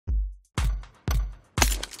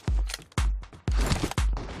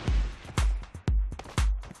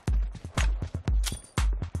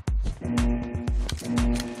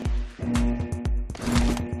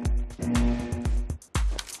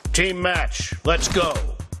Team match, let's go.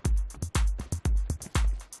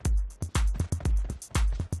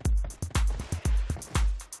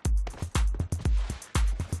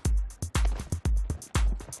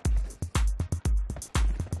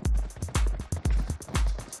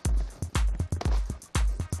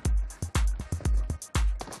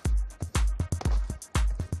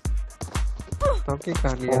 Okay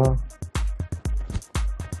कर लिया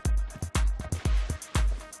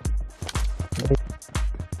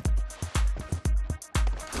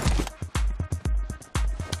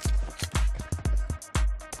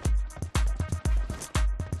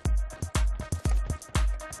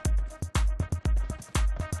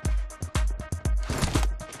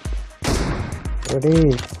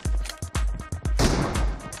ready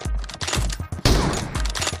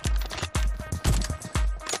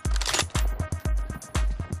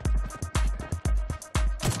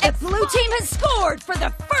The blue team has scored for the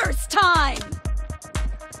first time!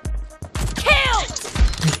 Kill!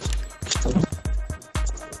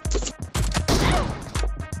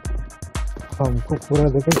 हमको पूरा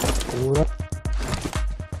देखे पूरा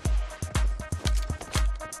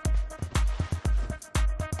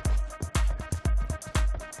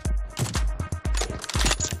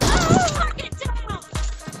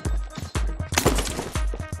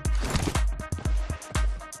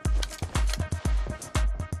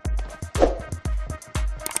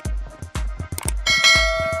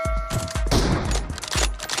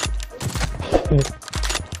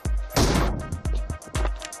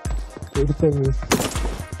फिर से मिस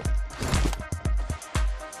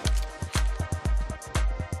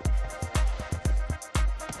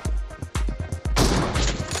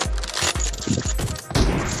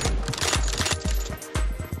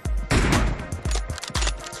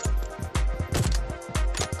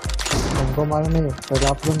हमको मारे नहीं पर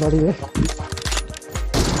आप लोग लड़िए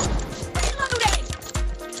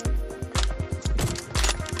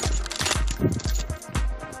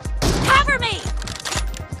Cover me!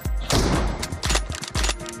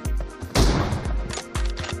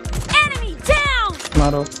 Enemy down!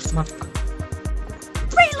 मारो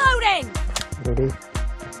Reloading! रेडी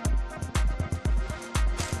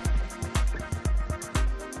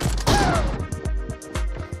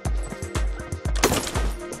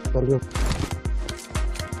चलिए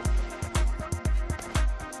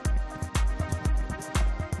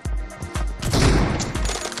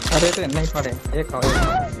अरे तो नहीं पड़े एक और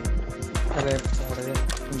अरे पड़े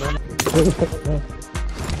दोनों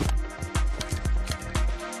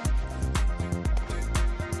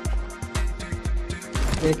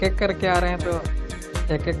एक एक करके आ रहे हैं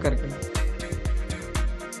तो एक एक करके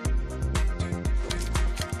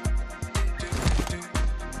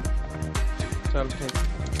चल ठीक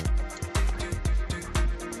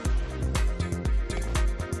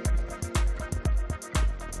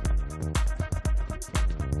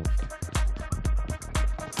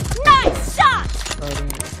Nice shot!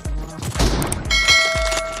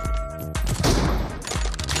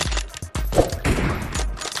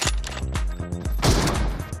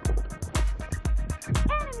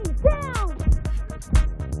 Enemy down!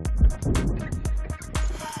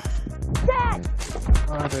 Dead!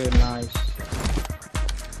 अरे nice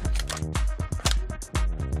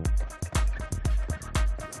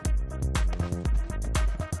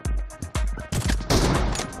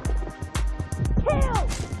Kill!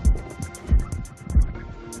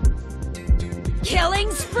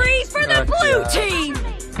 Killing spree for the blue team!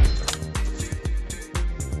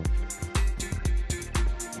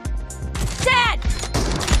 Dead!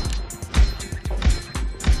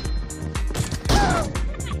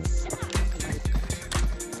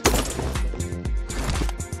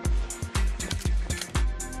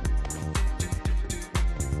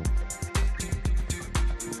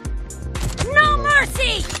 No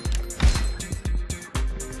mercy!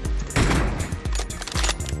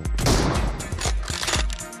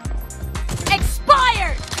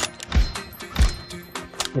 Expired!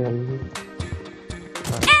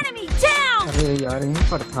 Enemy down! अरे यार यहीं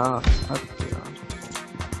पर था अच्छा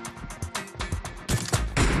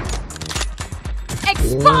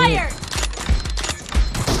Expired!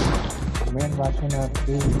 मेन वाशन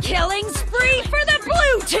आपकी Killing spree for the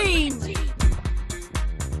blue team!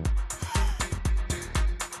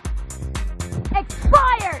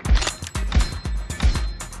 Expired!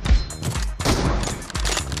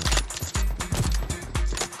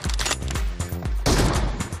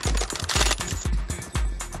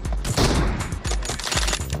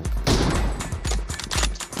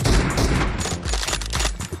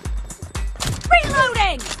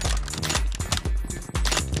 Reloading!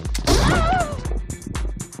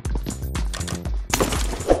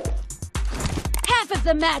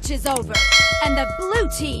 match is over, and the blue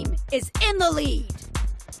team is in the lead.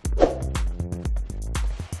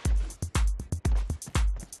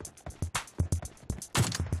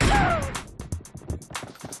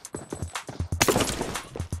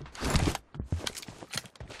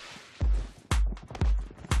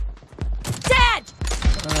 Dead!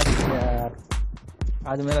 अरे यार,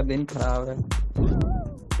 आज मेरा दिन खराब है।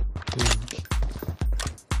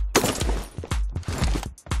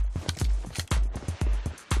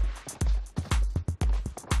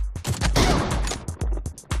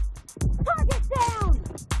 Target down!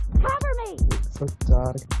 Cover me!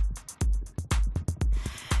 104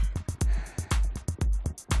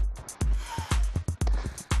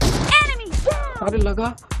 Enemy down! अरे लगा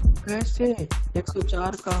कैसे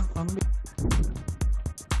 104 का हम भी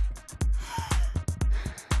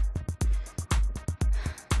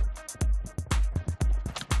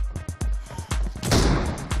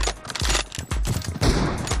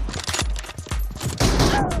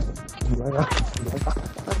लगा।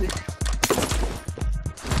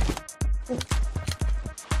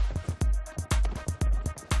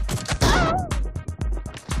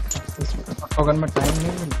 अगर में टाइम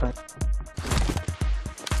नहीं मिलता है।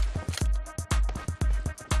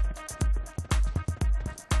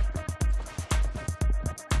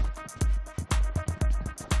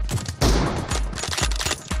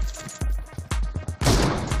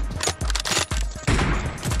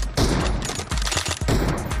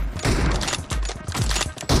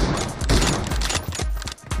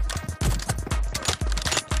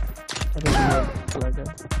 अरे ये लगा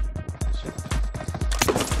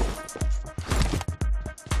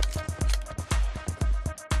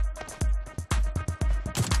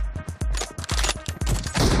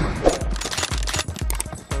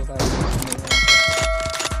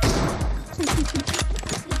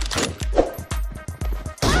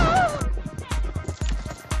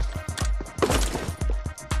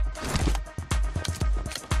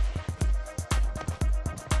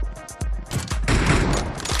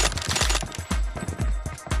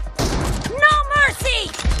No mercy!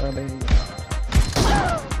 अरे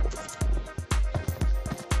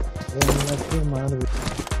ये लगे मार भी।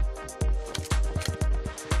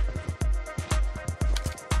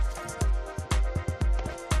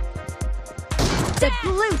 The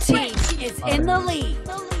blue team is in the lead.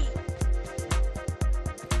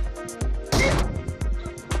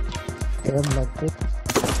 ये लगे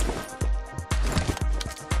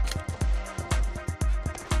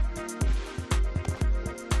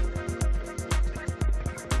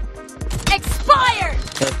Expired!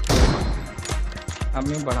 हम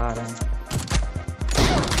ही बढ़ा रहे हैं।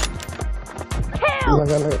 Kill!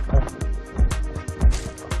 लगा लगा।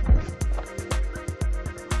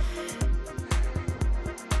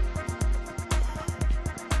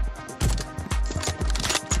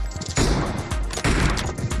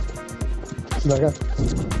 लगा।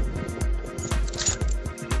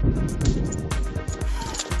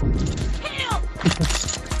 Kill!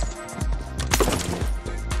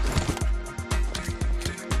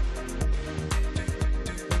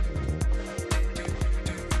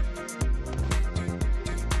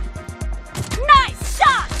 Nice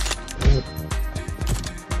shot!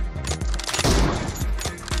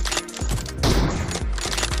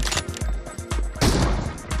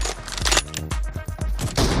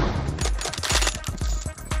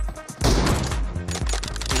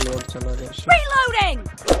 लोड चला गया। Reloading!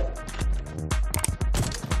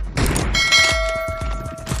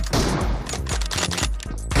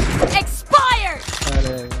 Expired!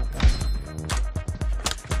 अरे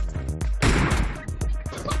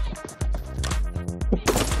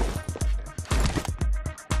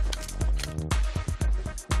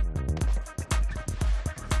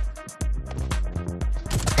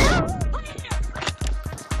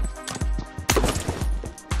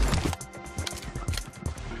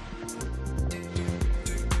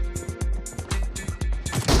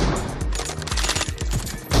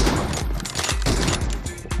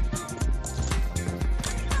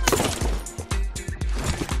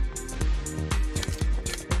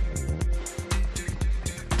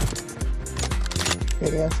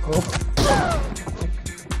तेरे को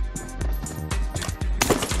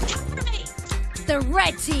The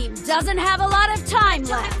red team doesn't have a lot of time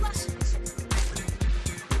left.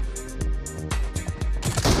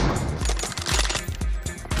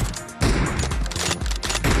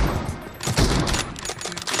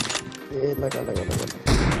 ये लगा लगा लगा।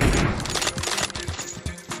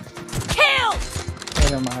 Kill!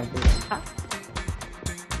 अरे मार दिया।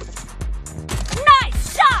 Nice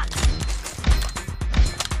shot!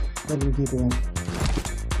 चल जीते हैं।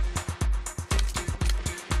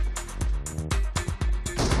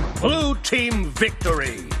 team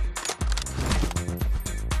victory.